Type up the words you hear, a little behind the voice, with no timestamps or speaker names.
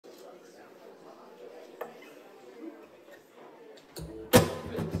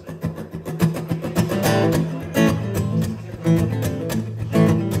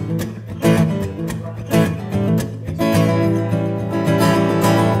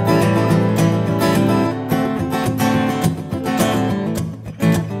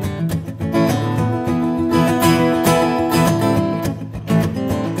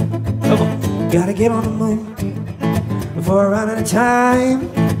Gotta get on the moon before I run out of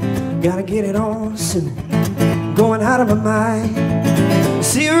time. Gotta get it on soon, going out of my mind.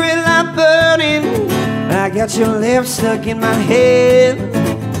 See a red light burning, I got your lips stuck in my head.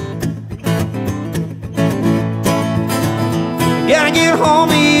 Gotta get home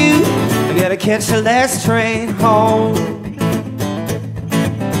to you, I gotta catch the last train home.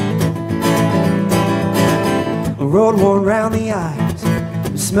 A road worn round the eyes,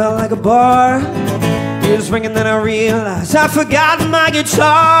 it smelled like a bar. It was ringing, then I realized I'd forgotten my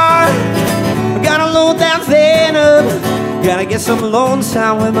guitar. I gotta load that van up, gotta get some alone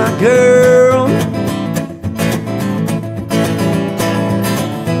time with my girl.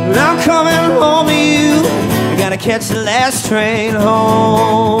 And I'm coming home to you, I gotta catch the last train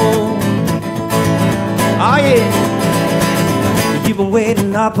home. Oh yeah. You've been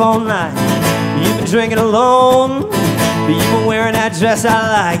waiting up all night, you've been drinking alone, you've been wearing that dress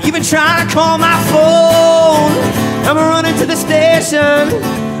I like, you've been trying to call my phone. I'm running to the station,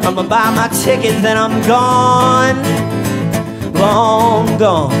 I'ma buy my ticket, then I'm gone, long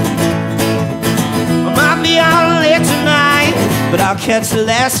gone. I might be out late tonight, but I'll catch the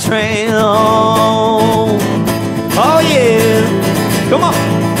last train home. Oh yeah, come on.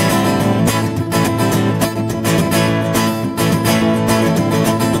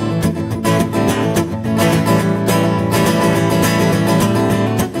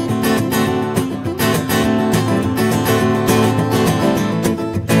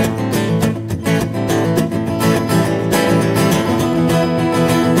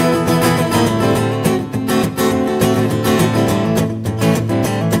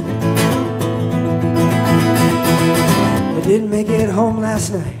 Didn't make it home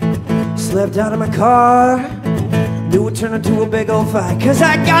last night, slept out of my car, knew it turned into a big old fight, cause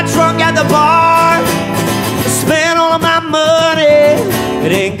I got drunk at the bar. I spent all of my money,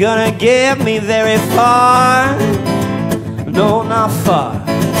 it ain't gonna get me very far. No, not far.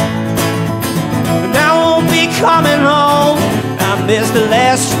 And I won't be coming home, I missed the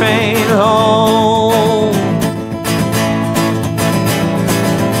last train home.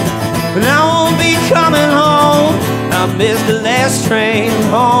 And I won't be coming home, I missed the last train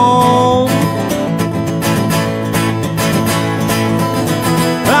home.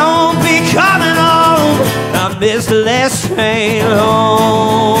 I won't be coming home, I missed the last train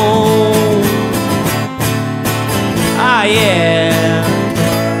home. Ah yeah.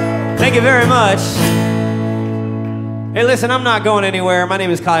 Thank you very much. Hey listen, I'm not going anywhere. My name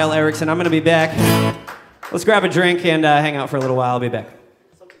is Kyle Erickson. I'm gonna be back. Let's grab a drink and hang out for a little while. I'll be back.